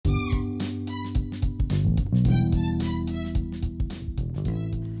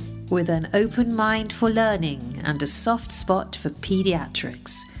With an open mind for learning and a soft spot for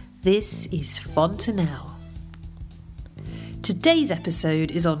paediatrics, this is Fontanelle. Today's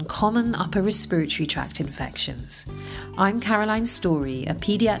episode is on common upper respiratory tract infections. I'm Caroline Story, a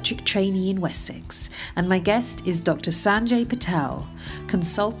paediatric trainee in Wessex, and my guest is Dr. Sanjay Patel,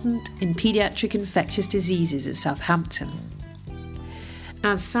 consultant in paediatric infectious diseases at Southampton.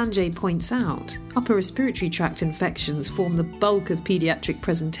 As Sanjay points out, upper respiratory tract infections form the bulk of paediatric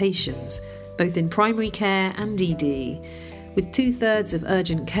presentations, both in primary care and ED, with 2/3 of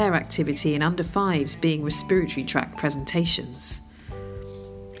urgent care activity in under 5s being respiratory tract presentations.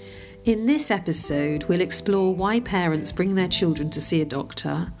 In this episode, we'll explore why parents bring their children to see a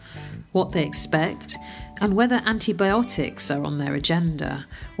doctor, what they expect, and whether antibiotics are on their agenda,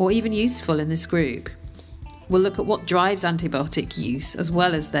 or even useful in this group. We'll look at what drives antibiotic use as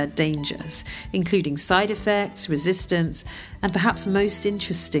well as their dangers, including side effects, resistance, and perhaps most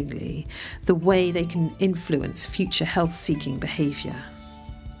interestingly, the way they can influence future health-seeking behaviour.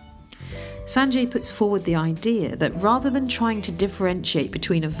 Sanjay puts forward the idea that rather than trying to differentiate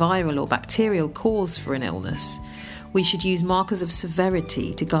between a viral or bacterial cause for an illness, we should use markers of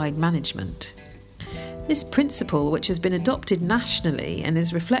severity to guide management. This principle, which has been adopted nationally and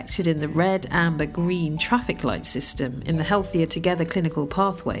is reflected in the red, amber, green traffic light system in the Healthier Together clinical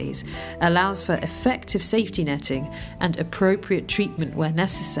pathways, allows for effective safety netting and appropriate treatment where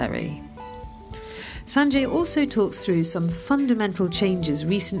necessary. Sanjay also talks through some fundamental changes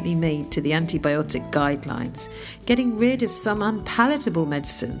recently made to the antibiotic guidelines, getting rid of some unpalatable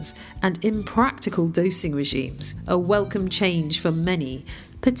medicines and impractical dosing regimes, a welcome change for many,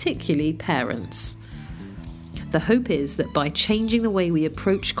 particularly parents. The hope is that by changing the way we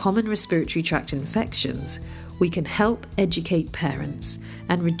approach common respiratory tract infections, we can help educate parents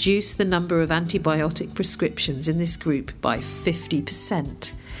and reduce the number of antibiotic prescriptions in this group by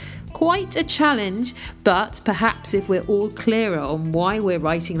 50%. Quite a challenge, but perhaps if we're all clearer on why we're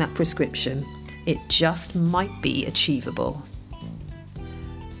writing that prescription, it just might be achievable.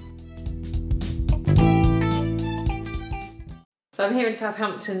 So I'm here in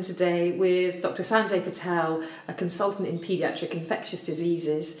Southampton today with Dr. Sanjay Patel, a consultant in paediatric infectious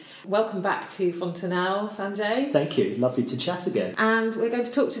diseases. Welcome back to Fontanelle, Sanjay. Thank you. Lovely to chat again. And we're going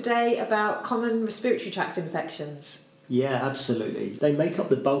to talk today about common respiratory tract infections. Yeah, absolutely. They make up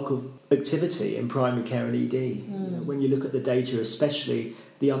the bulk of activity in primary care and ED. You know, when you look at the data, especially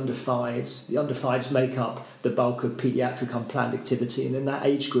the under 5s make up the bulk of paediatric unplanned activity, and in that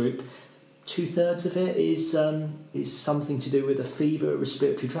age group, 2/3 of it is something to do with a fever,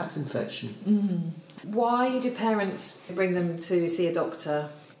 respiratory tract infection. Why do parents bring them to see a doctor?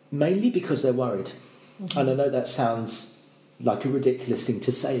 Mainly because they're worried. And I know that sounds like a ridiculous thing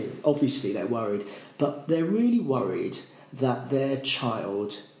to say. Obviously they're worried, but they're really worried that their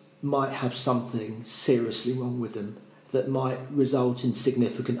child might have something seriously wrong with them that might result in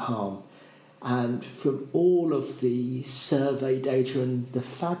significant harm. And from all of the survey data and the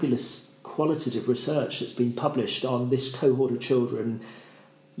fabulous qualitative research that's been published on this cohort of children,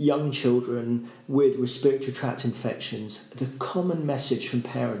 young children with respiratory tract infections, the common message from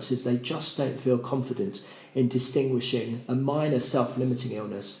parents is they just don't feel confident in distinguishing a minor self-limiting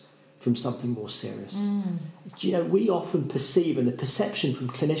illness from something more serious. You know, we often perceive, and the perception from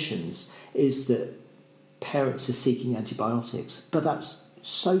clinicians is that parents are seeking antibiotics, but that's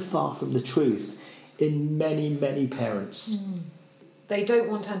so far from the truth in many, many parents. They don't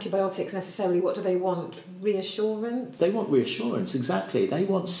want antibiotics necessarily. What do they want? Reassurance? They want reassurance, exactly. They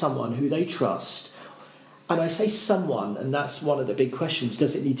want someone who they trust. And I say someone, and that's one of the big questions.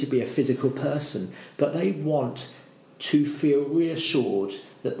 Does it need to be a physical person? But they want to feel reassured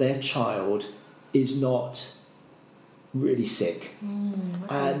that their child is not really sick. Okay.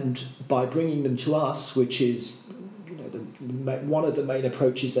 And by bringing them to us, which is one of the main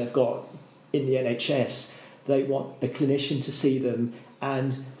approaches they've got in the NHS, they want a clinician to see them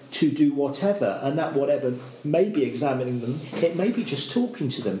and to do whatever, and that whatever may be examining them, it may be just talking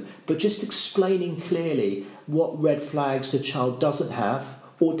to them, but just explaining clearly what red flags the child doesn't have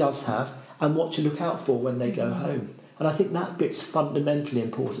or does have and what to look out for when they go home. And I think that bit's fundamentally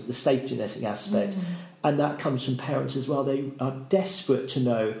important, the safety netting aspect. And that comes from parents as well. They are desperate to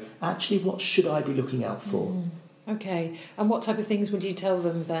know, actually, what should I be looking out for? Okay. And what type of things would you tell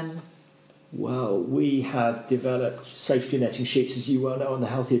them then? Well, we have developed safety netting sheets, as you well know, on the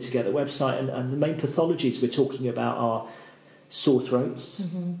Healthier Together website, and the main pathologies we're talking about are sore throats,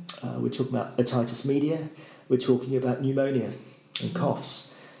 we're talking about otitis media, we're talking about pneumonia and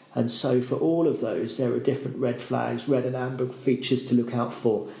coughs, And so for all of those, there are different red flags, red and amber features to look out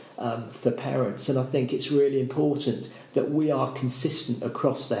for parents. And I think it's really important that we are consistent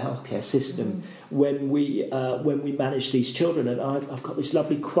across the healthcare system when we manage these children. And I've got this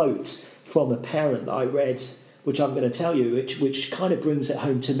lovely quote from a parent that I read, which I'm going to tell you, which kind of brings it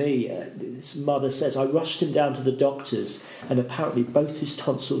home to me. This mother says, I rushed him down to the doctors and apparently both his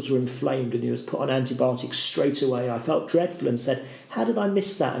tonsils were inflamed and he was put on antibiotics straight away. I felt dreadful and said, how did I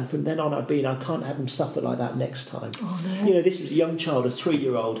miss that? And from then on I can't have him suffer like that next time. Oh, no. You know, this was a young child, a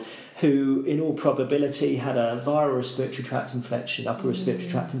 3-year-old, who in all probability had a viral respiratory tract infection, upper respiratory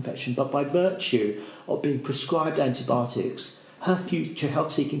tract infection, but by virtue of being prescribed antibiotics, her future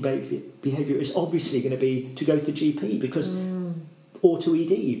health-seeking behaviour is obviously going to be to go to the GP or to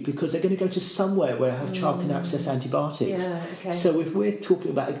ED, because they're going to go to somewhere where her child can access antibiotics. Yeah, okay. So if we're talking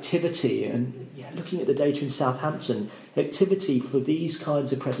about activity and looking at the data in Southampton, activity for these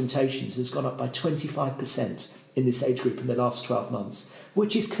kinds of presentations has gone up by 25% in this age group in the last 12 months,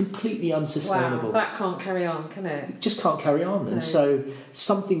 which is completely unsustainable. Wow, that can't carry on, can it? It just can't carry on. No. And so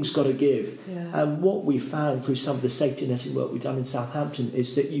something's got to give. Yeah. And what we found through some of the safety netting work we've done in Southampton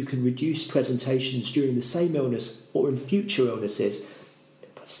is that you can reduce presentations during the same illness or in future illnesses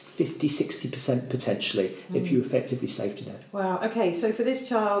 50-60% potentially if you effectively safety net. Wow, okay, so for this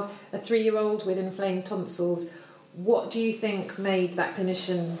child, a 3-year-old with inflamed tonsils, what do you think made that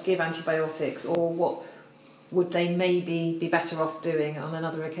clinician give antibiotics, or what would they maybe be better off doing on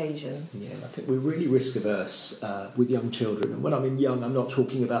another occasion? Yeah, I think we're really risk averse with young children. And when I mean young, I'm not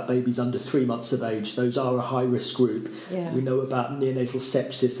talking about babies under 3 months of age. Those are a high risk group. Yeah. We know about neonatal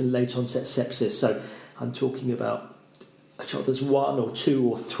sepsis and late onset sepsis. So I'm talking about a child that's 1 or 2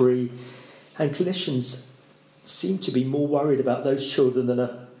 or 3. And clinicians seem to be more worried about those children than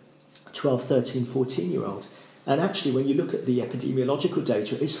a 12, 13, 14-year-old. And actually, when you look at the epidemiological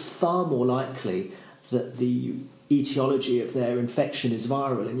data, it's far more likely that the etiology of their infection is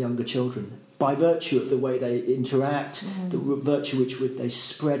viral in younger children by virtue of the way they interact, the virtue which they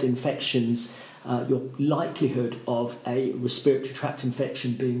spread infections. Your likelihood of a respiratory tract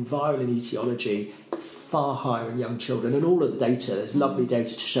infection being viral in etiology far higher in young children, and all of the data, there's lovely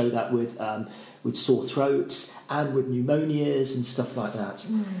data to show that with sore throats and with pneumonias and stuff like that.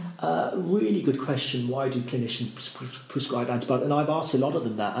 Really good question, why do clinicians prescribe antibiotics? And I've asked a lot of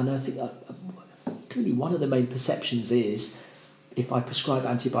them that, and I think clearly one of the main perceptions is if I prescribe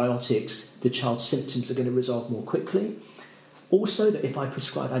antibiotics, the child's symptoms are going to resolve more quickly. Also, that if I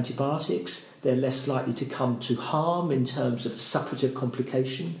prescribe antibiotics, they're less likely to come to harm in terms of suppurative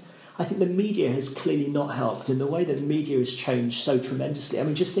complication. I think the media has clearly not helped in the way that the media has changed so tremendously. I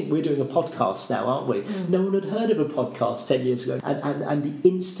mean, just think we're doing a podcast now, aren't we? No one had heard of a podcast 10 years ago. And the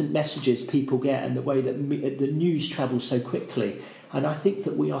instant messages people get and the way that the news travels so quickly. And I think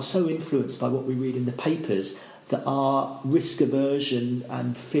that we are so influenced by what we read in the papers that our risk aversion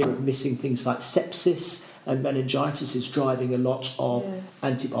and fear of missing things like sepsis and meningitis is driving a lot of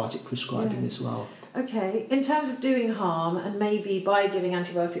antibiotic prescribing as well. Okay, in terms of doing harm, and maybe by giving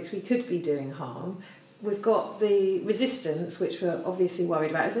antibiotics we could be doing harm, we've got the resistance, which we're obviously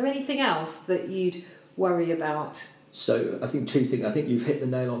worried about. Is there anything else that you'd worry about? So I think 2 things. I think you've hit the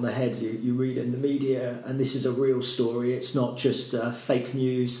nail on the head. You read in the media, and this is a real story. It's not just fake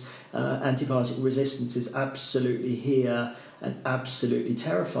news. Antibiotic resistance is absolutely here and absolutely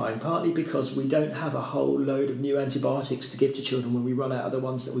terrifying, partly because we don't have a whole load of new antibiotics to give to children when we run out of the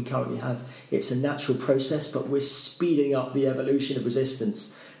ones that we currently have. It's a natural process, but we're speeding up the evolution of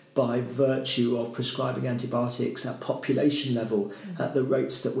resistance by virtue of prescribing antibiotics at population level at the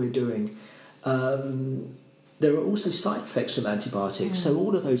rates that we're doing. There are also side effects from antibiotics. So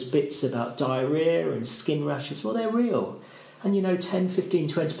all of those bits about diarrhoea and skin rashes, well, they're real. And 10, 15,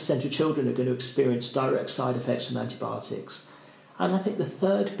 20% of children are going to experience direct side effects from antibiotics. And I think the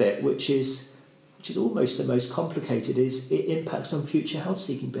third bit, which is almost the most complicated, is it impacts on future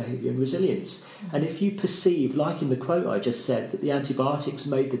health-seeking behaviour and resilience. And if you perceive, like in the quote I just said, that the antibiotics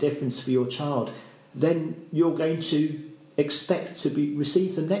made the difference for your child, then you're going to expect to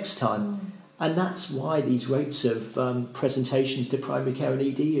receive them next time. And that's why these rates of presentations to primary care and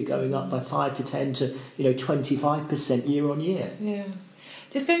ED are going up by 5 to 10 to 25% year on year. Yeah.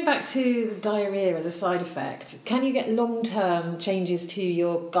 Just going back to the diarrhoea as a side effect, can you get long-term changes to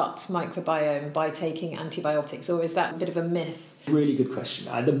your gut microbiome by taking antibiotics, or is that a bit of a myth? Really good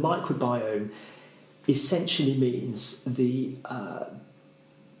question. The microbiome essentially means the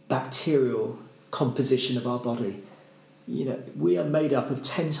bacterial composition of our body. We are made up of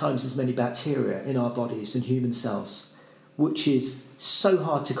 10 times as many bacteria in our bodies than human cells. which is so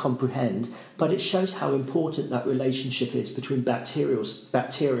hard to comprehend, but it shows how important that relationship is between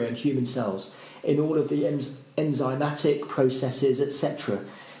bacteria and human cells in all of the enzymatic processes, etc.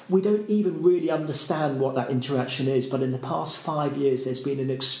 We don't even really understand what that interaction is, but in the past 5 years there's been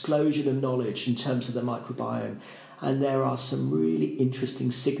an explosion of knowledge in terms of the microbiome, and there are some really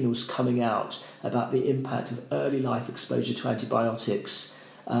interesting signals coming out about the impact of early life exposure to antibiotics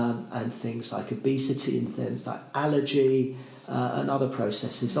and things like obesity and things like allergy and other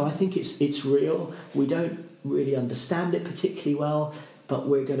processes. So I think it's real. We don't really understand it particularly well, but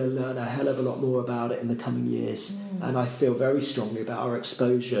we're going to learn a hell of a lot more about it in the coming years. And I feel very strongly about our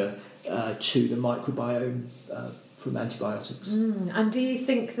exposure to the microbiome from antibiotics. And do you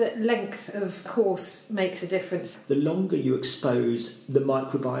think that length of course makes a difference? The longer you expose the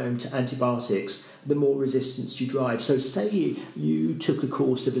microbiome to antibiotics, the more resistance you drive. So say you took a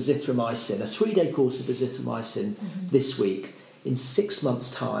course of azithromycin, a 3-day course of azithromycin this week. In 6 months'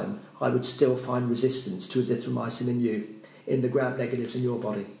 time, I would still find resistance to azithromycin in you, in the gram-negatives in your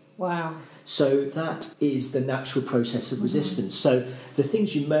body. Wow. So that is the natural process of resistance. So the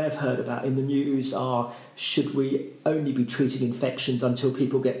things you may have heard about in the news are, should we only be treating infections until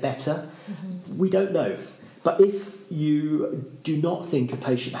people get better? We don't know. But if you do not think a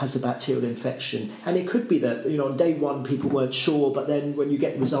patient has a bacterial infection, and it could be that, on day one people weren't sure, but then when you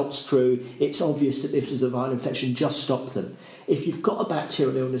get results through, it's obvious that this was a viral infection, just stop them. If you've got a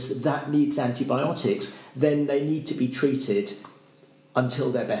bacterial illness that needs antibiotics, then they need to be treated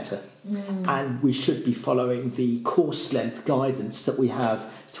until they're better. And we should be following the course length guidance that we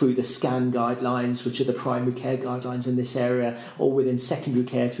have through the SCAN guidelines, which are the primary care guidelines in this area, or within secondary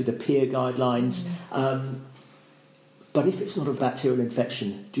care through the PEER guidelines. But if it's not a bacterial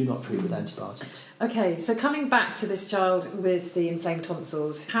infection, do not treat with antibiotics. Okay, so coming back to this child with the inflamed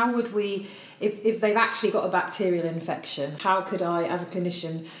tonsils, how would we, if they've actually got a bacterial infection, how could I, as a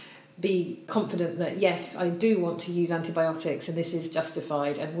clinician, be confident that, yes, I do want to use antibiotics and this is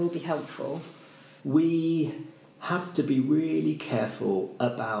justified and will be helpful? We have to be really careful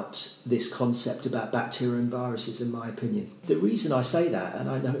about this concept about bacteria and viruses, in my opinion. The reason I say that, and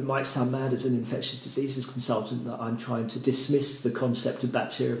I know it might sound mad as an infectious diseases consultant that I'm trying to dismiss the concept of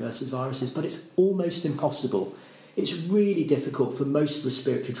bacteria versus viruses, but it's almost impossible. It's really difficult for most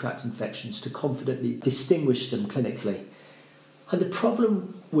respiratory tract infections to confidently distinguish them clinically. And the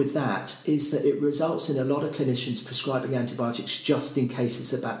problem with that is that it results in a lot of clinicians prescribing antibiotics just in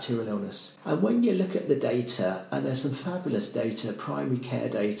cases of bacterial illness. And when you look at the data, and there's some fabulous data, primary care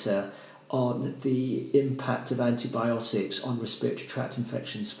data, on the impact of antibiotics on respiratory tract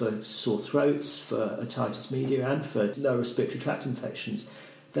infections for sore throats, for otitis media, and for lower respiratory tract infections,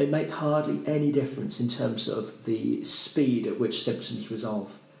 they make hardly any difference in terms of the speed at which symptoms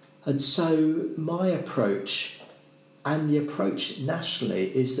resolve. And so my approach, and the approach nationally,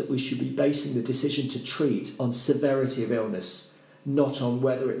 is that we should be basing the decision to treat on severity of illness, not on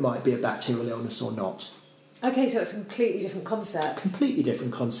whether it might be a bacterial illness or not. Okay, so it's a completely different concept. Completely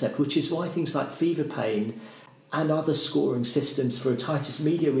different concept, which is why things like fever pain and other scoring systems, for otitis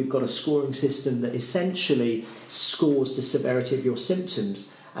media, we've got a scoring system that essentially scores the severity of your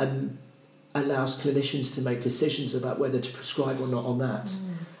symptoms and allows clinicians to make decisions about whether to prescribe or not on that.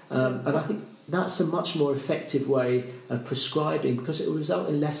 And I think that's a much more effective way of prescribing, because it will result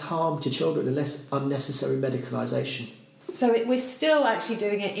in less harm to children and less unnecessary medicalisation. So we're still actually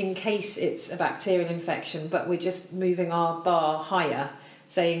doing it in case it's a bacterial infection, but we're just moving our bar higher,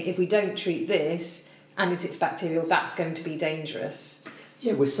 saying if we don't treat this and it's bacterial, that's going to be dangerous.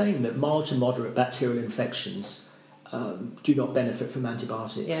 Yeah, we're saying that mild to moderate bacterial infections do not benefit from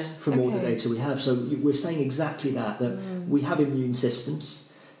antibiotics from all the data we have. So we're saying exactly that we have immune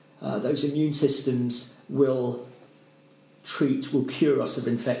systems. Those immune systems will cure us of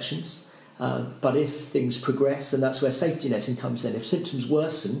infections. But if things progress, and that's where safety netting comes in, if symptoms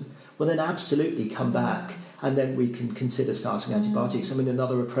worsen, well then absolutely come back, and then we can consider starting antibiotics. I mean,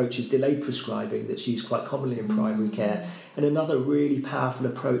 another approach is delayed prescribing that's used quite commonly in primary care, and another really powerful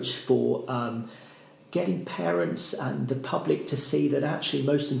approach for getting parents and the public to see that actually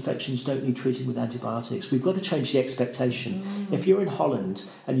most infections don't need treating with antibiotics. We've got to change the expectation. If you're in Holland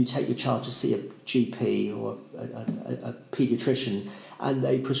and you take your child to see a GP or a paediatrician and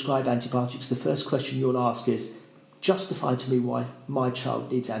they prescribe antibiotics, the first question you'll ask is, justify to me why my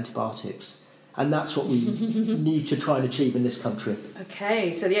child needs antibiotics. And that's what we need to try and achieve in this country.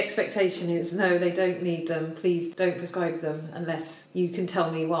 Okay, so the expectation is, no, they don't need them. Please don't prescribe them unless you can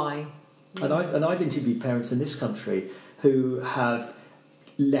tell me why. And I've interviewed parents in this country who have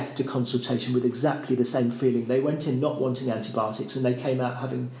left a consultation with exactly the same feeling. They went in not wanting antibiotics, and they came out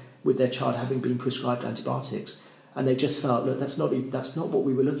with their child having been prescribed antibiotics. and they just felt, look, that's not what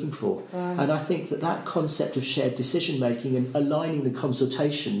we were looking for. Right. And I think that concept of shared decision making and aligning the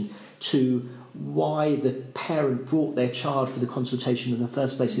consultation to why the parent brought their child for the consultation in the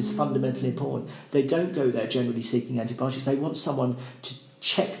first place is fundamentally important. They don't go there generally seeking antibiotics. They want someone to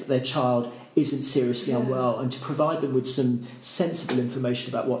check that their child isn't seriously unwell and to provide them with some sensible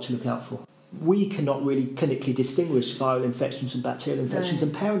information about what to look out for. We cannot really clinically distinguish viral infections from bacterial infections,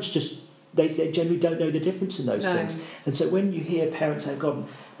 and parents just they generally don't know the difference in those things. And so when you hear parents saying, God,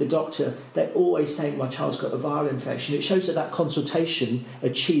 the doctor, they're always saying my child's got a viral infection, it shows that consultation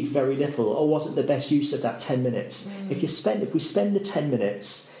achieved very little or wasn't the best use of that 10 minutes. If we spend the 10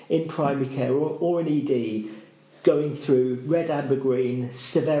 minutes in primary care or in ED going through red, amber, green,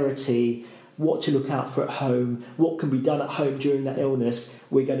 severity, what to look out for at home, what can be done at home during that illness,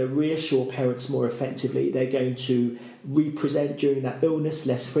 we're going to reassure parents more effectively. They're going to represent during that illness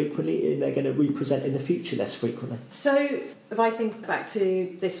less frequently, and they're going to represent in the future less frequently. So if I think back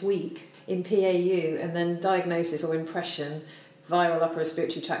to this week in PAU and then diagnosis or impression, viral upper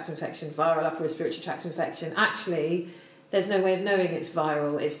respiratory tract infection, actually there's no way of knowing it's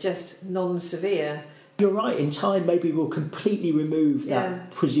viral, it's just non-severe. You're right, in time maybe we'll completely remove that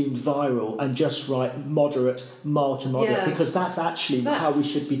presumed viral and just write moderate, mild to moderate, because that's how we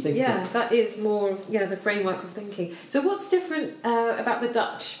should be thinking. Yeah, that is more of the framework of thinking. So what's different about the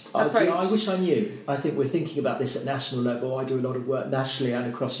Dutch approach? I wish I knew. I think we're thinking about this at national level. I do a lot of work nationally and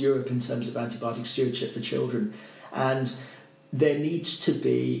across Europe in terms of antibiotic stewardship for children, and there needs to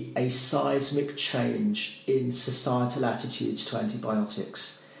be a seismic change in societal attitudes to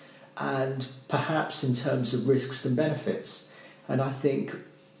antibiotics, and perhaps in terms of risks and benefits. And I think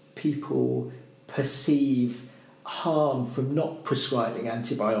people perceive harm from not prescribing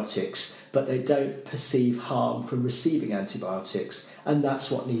antibiotics, but they don't perceive harm from receiving antibiotics, and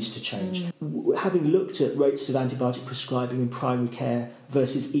that's what needs to change. Having looked at rates of antibiotic prescribing in primary care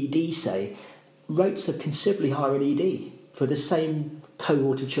versus ED, say, rates are considerably higher in ED for the same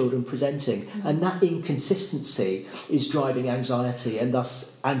cohort of children presenting, and that inconsistency is driving anxiety and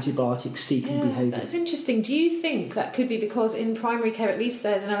thus antibiotic seeking behaviour. That's interesting. Do you think that could be because in primary care at least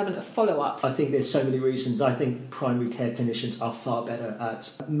there's an element of follow-up? I think there's so many reasons. I think primary care clinicians are far better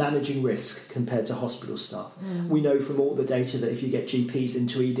at managing risk compared to hospital staff. We know from all the data that if you get GPs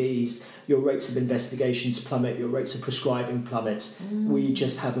into EDs, your rates of investigations plummet, your rates of prescribing plummet. We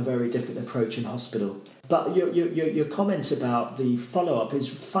just have a very different approach in hospital. But your comment about the follow-up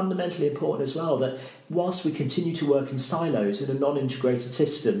is fundamentally important as well, that whilst we continue to work in silos in a non-integrated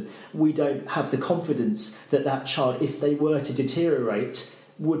system, we don't have the confidence that child, if they were to deteriorate,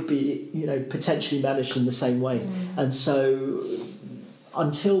 would be potentially managed in the same way. And so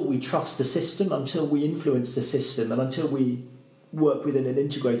until we trust the system, until we influence the system, and until we work within an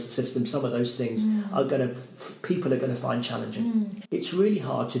integrated system, some of those things people are going to find challenging. It's really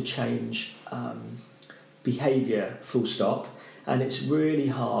hard to change behaviour, full stop, and it's really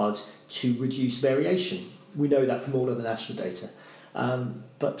hard to reduce variation. We know that from all of the national data.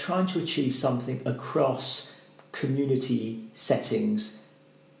 But trying to achieve something across community settings,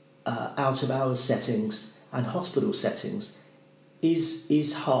 out-of-hours settings and hospital settings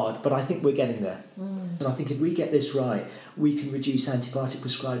is hard, but I think we're getting there. And I think if we get this right, we can reduce antibiotic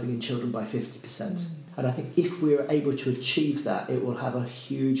prescribing in children by 50%. And I think if we're able to achieve that, it will have a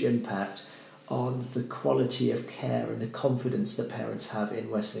huge impact on the quality of care and the confidence that parents have in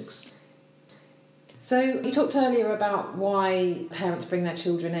Wessex. So you talked earlier about why parents bring their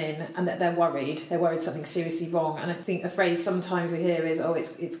children in and that they're worried something's seriously wrong, and I think a phrase sometimes we hear is,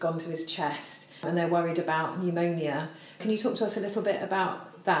 it's gone to his chest, and they're worried about pneumonia. Can you talk to us a little bit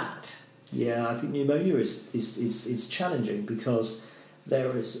about that? Yeah, I think pneumonia is challenging because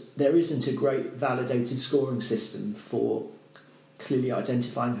there isn't a great validated scoring system for clearly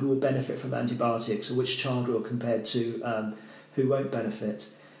identifying who will benefit from antibiotics or which child will compared to who won't benefit.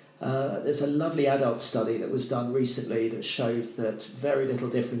 There's a lovely adult study that was done recently that showed that very little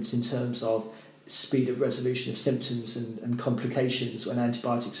difference in terms of speed of resolution of symptoms and complications when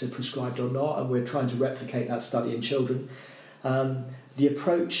antibiotics are prescribed or not, and we're trying to replicate that study in children. The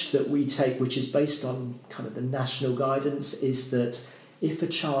approach that we take, which is based on kind of the national guidance, is that if a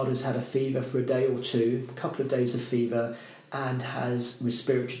child has had a fever for a day or two, a couple of days of fever, and has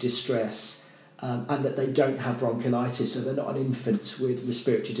respiratory distress, and that they don't have bronchiolitis, so they're not an infant with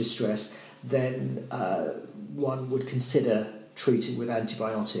respiratory distress, then one would consider treating with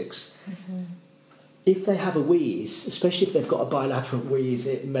antibiotics. If they have a wheeze, especially if they've got a bilateral wheeze,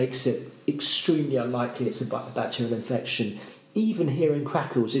 it makes it extremely unlikely it's a bacterial infection. Even hearing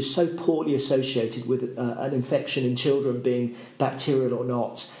crackles is so poorly associated with an infection in children being bacterial or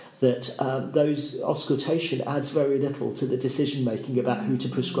not that those auscultation adds very little to the decision making about who to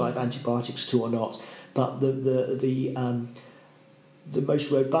prescribe antibiotics to or not. But the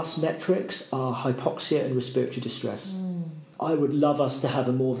most robust metrics are hypoxia and respiratory distress. I would love us to have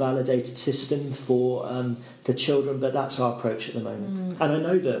a more validated system for children, but that's our approach at the moment. And I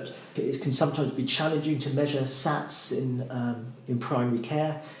know that it can sometimes be challenging to measure SATs in primary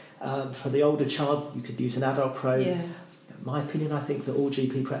care. For the older child, you could use an adult probe. Yeah. In my opinion, I think that all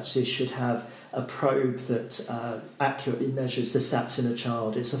GP practices should have a probe that accurately measures the SATs in a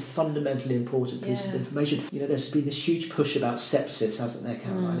child. It's a fundamentally important piece of information. You know, there's been this huge push about sepsis, hasn't there,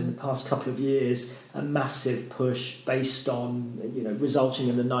 Caroline? In the past couple of years, a massive push based on, resulting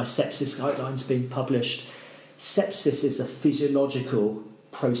in the NICE sepsis guidelines being published. Sepsis is a physiological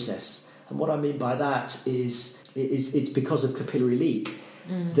process. And what I mean by that is it's because of capillary leak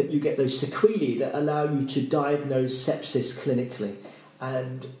that you get those sequelae that allow you to diagnose sepsis clinically.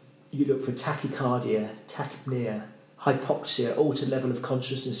 And you look for tachycardia, tachypnea, hypoxia, altered level of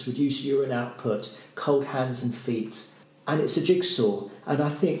consciousness, reduced urine output, cold hands and feet. And it's a jigsaw. And I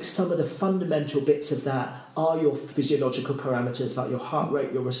think some of the fundamental bits of that are your physiological parameters, like your heart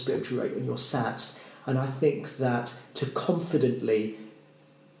rate, your respiratory rate, and your SATs. And I think that to confidently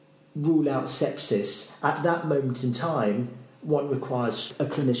rule out sepsis at that moment in time, one requires a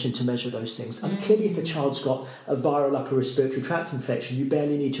clinician to measure those things. And clearly if a child's got a viral upper respiratory tract infection, you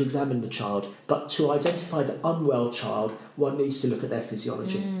barely need to examine the child. But to identify the unwell child, one needs to look at their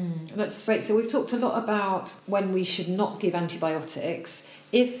physiology. That's great. So we've talked a lot about when we should not give antibiotics.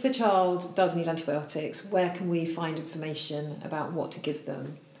 If the child does need antibiotics, where can we find information about what to give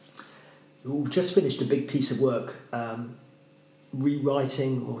them? We've just finished a big piece of work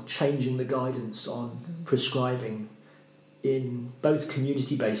rewriting or changing the guidance on prescribing in both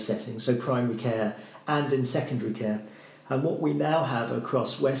community-based settings, so primary care, and in secondary care. And what we now have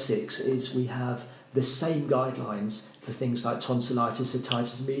across Wessex is we have the same guidelines for things like tonsillitis,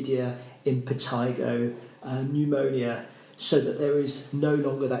 otitis media, impetigo, pneumonia, so that there is no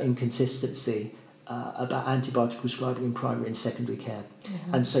longer that inconsistency about antibiotic prescribing in primary and secondary care.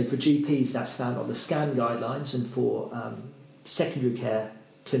 And so for GPs, that's found on the SCAN guidelines, and for secondary care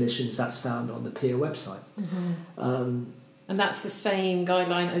clinicians, that's found on the PEER website. And that's the same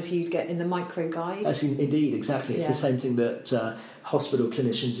guideline as you'd get in the micro guide? Indeed, exactly. It's the same thing that hospital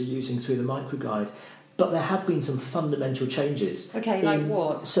clinicians are using through the micro guide. But there have been some fundamental changes. Okay, like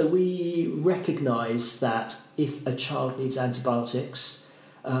what? So we recognise that if a child needs antibiotics,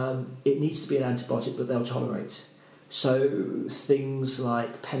 it needs to be an antibiotic that they'll tolerate. So things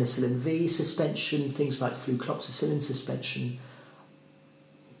like penicillin V suspension, things like flucloxacillin suspension,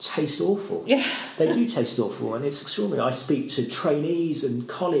 taste awful. Yeah. They do taste awful, and it's extraordinary. I speak to trainees and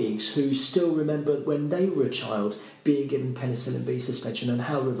colleagues who still remember when they were a child being given penicillin B suspension and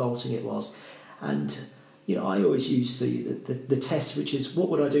how revolting it was. And I always use the test, which is what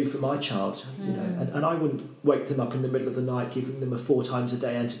would I do for my child? And I wouldn't wake them up in the middle of the night giving them a 4 times a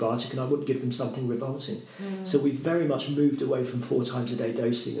day antibiotic, and I wouldn't give them something revolting. So we've very much moved away from 4 times a day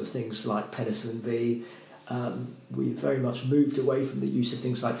dosing of things like penicillin V. We've very much moved away from the use of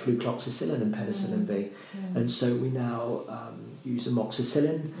things like flucloxacillin and penicillin V. And so we now use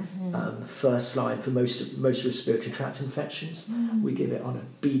amoxicillin, first line for most respiratory tract infections. We give it on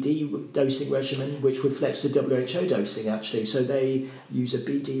a BD dosing regimen, which reflects the WHO dosing, actually. So they use a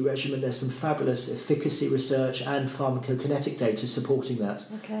BD regimen. There's some fabulous efficacy research and pharmacokinetic data supporting that.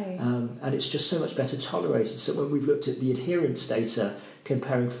 Okay. And it's just so much better tolerated. So when we've looked at the adherence data,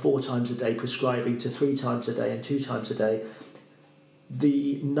 comparing 4 times a day prescribing to 3 times a day and 2 times a day,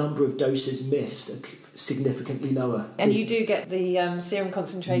 the number of doses missed are significantly lower. And you do get the serum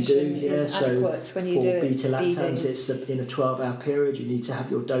concentration is adequate when you do it. For beta-lactams, it's in a 12-hour period. You need to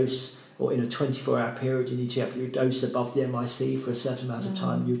have your dose, or in a 24-hour period, you need to have your dose above the MIC for a certain amount of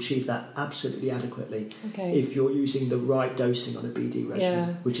time. You achieve that absolutely adequately if you're using the right dosing on a BD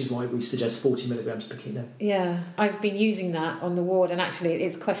regimen, which is why we suggest 40 milligrams per kilo. Yeah, I've been using that on the ward, and actually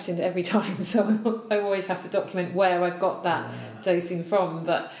it's questioned every time, so I always have to document where I've got that dosing from.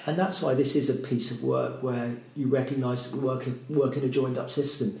 And that's why this is a piece of work where you recognise that we work in a joined-up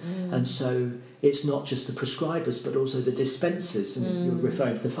system, and so it's not just the prescribers but also the dispensers, and you're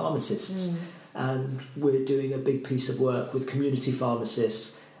referring to the pharmacists. And we're doing a big piece of work with community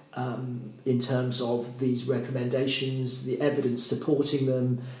pharmacists in terms of these recommendations, the evidence supporting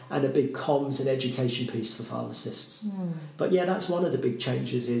them, and a big comms and education piece for pharmacists. But that's one of the big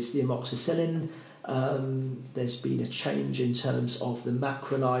changes is the amoxicillin. There's been a change in terms of the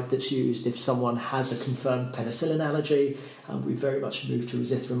macronide that's used if someone has a confirmed penicillin allergy. We very much moved to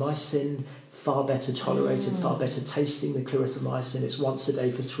azithromycin, far better tolerated, far better tasting than clarithromycin. It's once a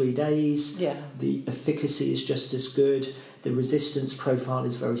day for 3 days. Yeah. The efficacy is just as good. The resistance profile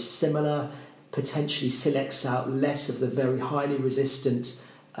is very similar, potentially selects out less of the very highly resistant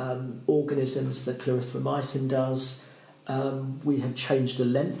organisms that clarithromycin does. We have changed the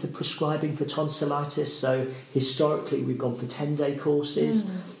length of prescribing for tonsillitis. So historically, we've gone for 10-day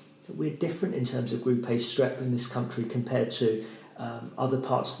courses. We're different in terms of group A strep in this country compared to other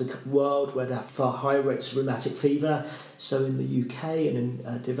parts of the world where there are far higher rates of rheumatic fever. So in the UK and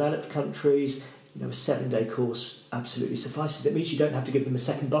in developed countries, a 7-day course absolutely suffices. It means you don't have to give them a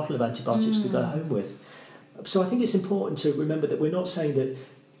second bottle of antibiotics to go home with. So I think it's important to remember that we're not saying that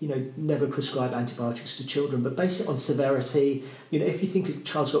never prescribe antibiotics to children, but base it on severity. If you think a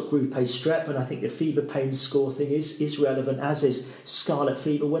child's got group A strep, and I think the fever pain score thing is relevant, as is scarlet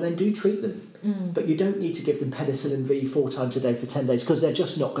fever, well then do treat them. But you don't need to give them penicillin V 4 times a day for 10 days because they're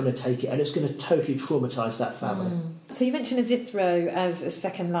just not going to take it, and it's going to totally traumatise that family. So you mentioned azithro as a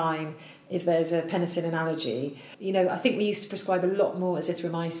second line if there's a penicillin allergy. I think we used to prescribe a lot more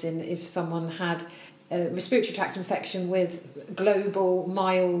azithromycin if someone had a respiratory tract infection with global,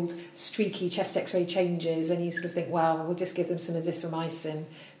 mild, streaky chest x-ray changes, and you sort of think, well, we'll just give them some azithromycin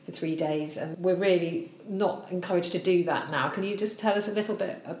for 3 days, and we're really not encouraged to do that now. Can you just tell us a little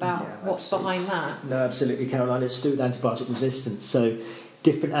bit about what's behind that? No, absolutely, Caroline. It's to do with antibiotic resistance. So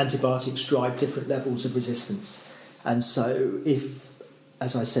different antibiotics drive different levels of resistance. And so if,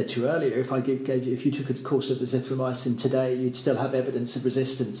 as I said to you earlier, if you took a course of azithromycin today, you'd still have evidence of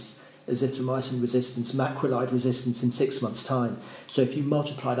resistance, azithromycin resistance, macrolide resistance in 6 months' time. So if you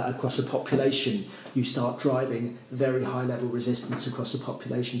multiply that across a population, you start driving very high level resistance across a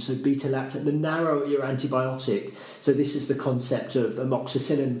population. So beta-lactam, the narrower your antibiotic, so this is the concept of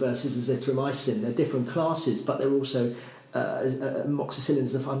amoxicillin versus azithromycin. They're different classes, but they're also amoxicillin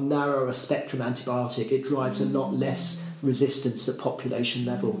is a far narrower spectrum antibiotic. It drives a lot less resistance at population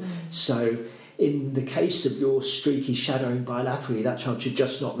level. So in the case of your streaky shadowing bilaterally, that child should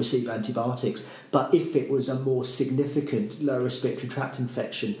just not receive antibiotics. But if it was a more significant lower respiratory tract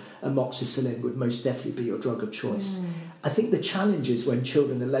infection, amoxicillin would most definitely be your drug of choice. I think the challenge is when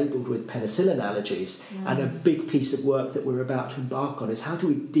children are labelled with penicillin allergies, and a big piece of work that we're about to embark on is how do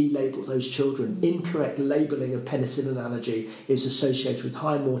we delabel those children? Incorrect labelling of penicillin allergy is associated with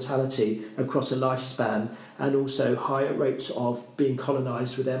high mortality across a lifespan and also higher rates of being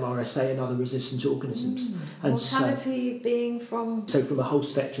colonised with MRSA and other resistant organisms. And mortality being from? So from a whole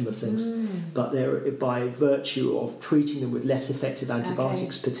spectrum of things, but they're by virtue of treating them with less effective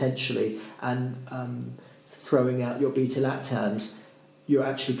antibiotics potentially and throwing out your beta-lactams, you're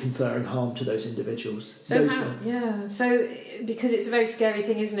actually conferring harm to those individuals. So so because it's a very scary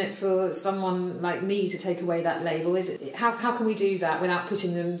thing, isn't it, for someone like me to take away that label? How can we do that without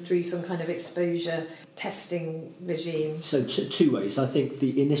putting them through some kind of exposure testing regime? So two ways. I think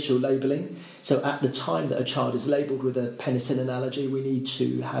the initial labelling. So at the time that a child is labelled with a penicillin allergy, we need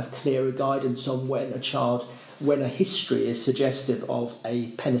to have clearer guidance on when a history is suggestive of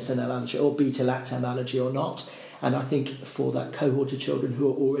a penicillin allergy or beta-lactam allergy or not. And I think for that cohort of children who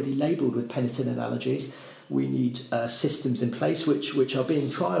are already labelled with penicillin allergies, we need systems in place which are being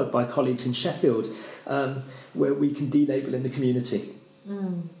trialled by colleagues in Sheffield, where we can delabel in the community,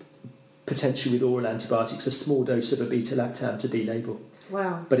 potentially with oral antibiotics, a small dose of a beta-lactam to delabel.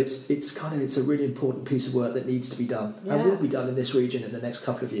 Wow! But it's a really important piece of work that needs to be done and will be done in this region in the next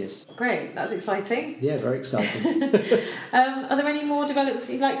couple of years. Great, that's exciting. Yeah, very exciting. Are there any more developments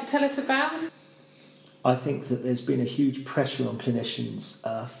you'd like to tell us about? I think that there's been a huge pressure on clinicians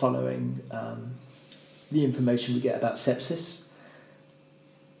following the information we get about sepsis.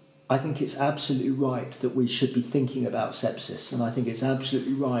 I think it's absolutely right that we should be thinking about sepsis, and I think it's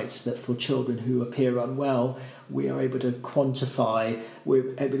absolutely right that for children who appear unwell, we are able to quantify,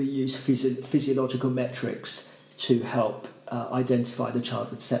 we're able to use physiological metrics to help identify the child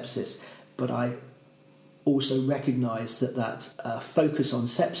with sepsis. But I also recognise that focus on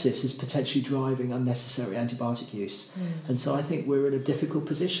sepsis is potentially driving unnecessary antibiotic use. And so I think we're in a difficult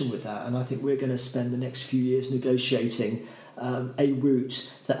position with that, and I think we're going to spend the next few years negotiating a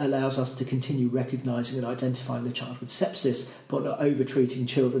route that allows us to continue recognising and identifying the child with sepsis, but not over-treating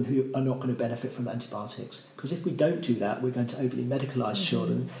children who are not going to benefit from antibiotics. Because if we don't do that, we're going to overly medicalise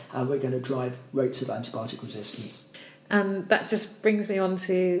children, and we're going to drive rates of antibiotic resistance. And that just brings me on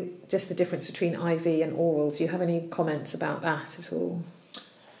to just the difference between IV and oral. Do you have any comments about that at all?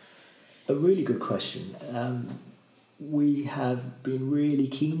 A really good question. we have been really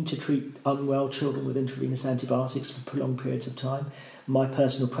keen to treat unwell children with intravenous antibiotics for prolonged periods of time. My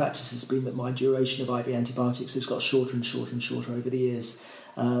personal practice has been that my duration of IV antibiotics has got shorter and shorter and shorter over the years.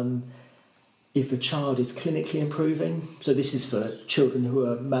 If a child is clinically improving, so this is for children who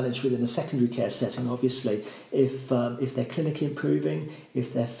are managed within a secondary care setting, obviously, if they're clinically improving,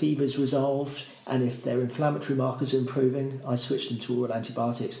 if their fever's resolved, and if their inflammatory markers are improving, I switch them to oral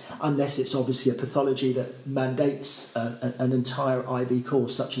antibiotics, unless it's obviously a pathology that mandates an entire IV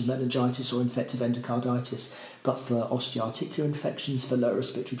course, such as meningitis or infective endocarditis. But for osteoarticular infections, for lower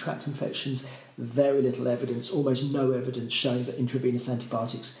respiratory tract infections, very little evidence, almost no evidence showing that intravenous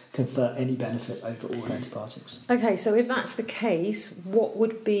antibiotics confer any benefit over oral antibiotics. Okay, so if that's the case, what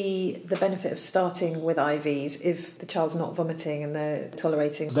would be the benefit of starting with IVs if the child's not vomiting and they're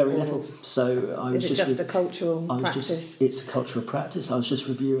tolerating Very orals? little. So Is it just a cultural practice? It's a cultural practice. I was just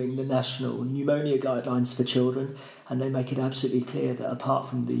reviewing the national pneumonia guidelines for children, and they make it absolutely clear that apart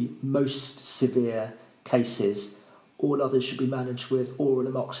from the most severe cases, all others should be managed with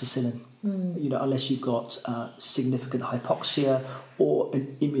oral amoxicillin. Unless you've got significant hypoxia or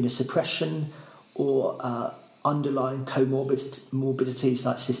an immunosuppression or underlying comorbidities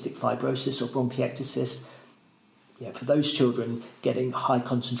like cystic fibrosis or bronchiectasis. Yeah, for those children, getting high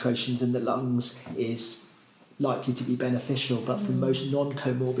concentrations in the lungs is likely to be beneficial, but for most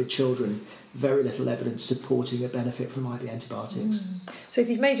non-comorbid children, very little evidence supporting a benefit from IV antibiotics. So if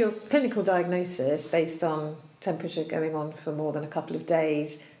you've made your clinical diagnosis based on temperature going on for more than a couple of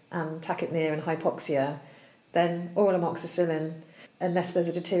days and tachypnea and hypoxia, then oral amoxicillin, unless there's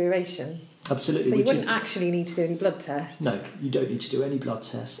a deterioration. Absolutely. So you wouldn't actually need to do any blood tests? No, you don't need to do any blood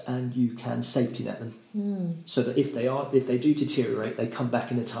tests, and you can safety net them so that if they do deteriorate, they come back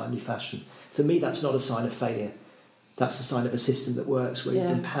in a timely fashion. For me, that's not a sign of failure. That's a sign of a system that works, where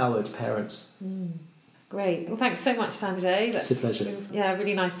you've empowered parents. Great. Well, thanks so much, Sanjay. It's a pleasure. Yeah,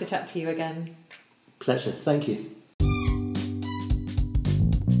 really nice to chat to you again. Pleasure. Thank you.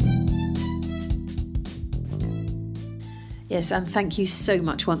 Yes, and thank you so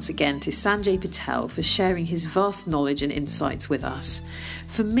much once again to Sanjay Patel for sharing his vast knowledge and insights with us.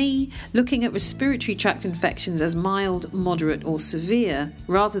 For me, looking at respiratory tract infections as mild, moderate or severe,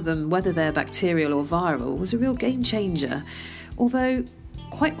 rather than whether they're bacterial or viral, was a real game changer. Although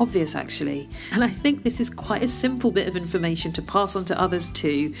quite obvious actually, and I think this is quite a simple bit of information to pass on to others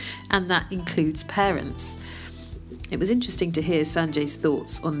too, and that includes parents. It was interesting to hear Sanjay's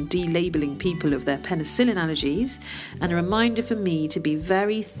thoughts on delabelling people of their penicillin allergies, and a reminder for me to be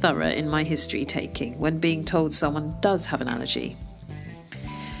very thorough in my history taking when being told someone does have an allergy.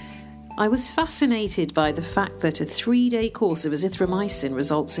 I was fascinated by the fact that a 3-day course of azithromycin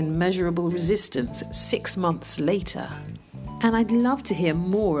results in measurable resistance 6 months later. And I'd love to hear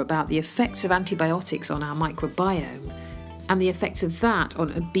more about the effects of antibiotics on our microbiome and the effects of that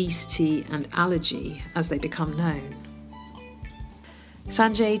on obesity and allergy as they become known.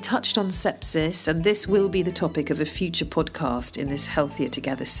 Sanjay touched on sepsis, and this will be the topic of a future podcast in this Healthier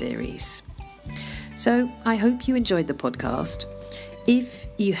Together series. So I hope you enjoyed the podcast. If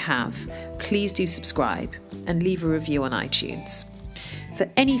you have, please do subscribe and leave a review on iTunes. For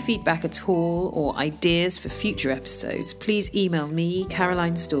any feedback at all or ideas for future episodes, please email me,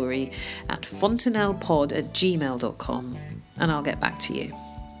 Caroline Story, at fontanellepod@gmail.com, and I'll get back to you.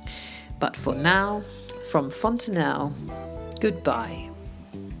 But for now, from Fontanelle, goodbye.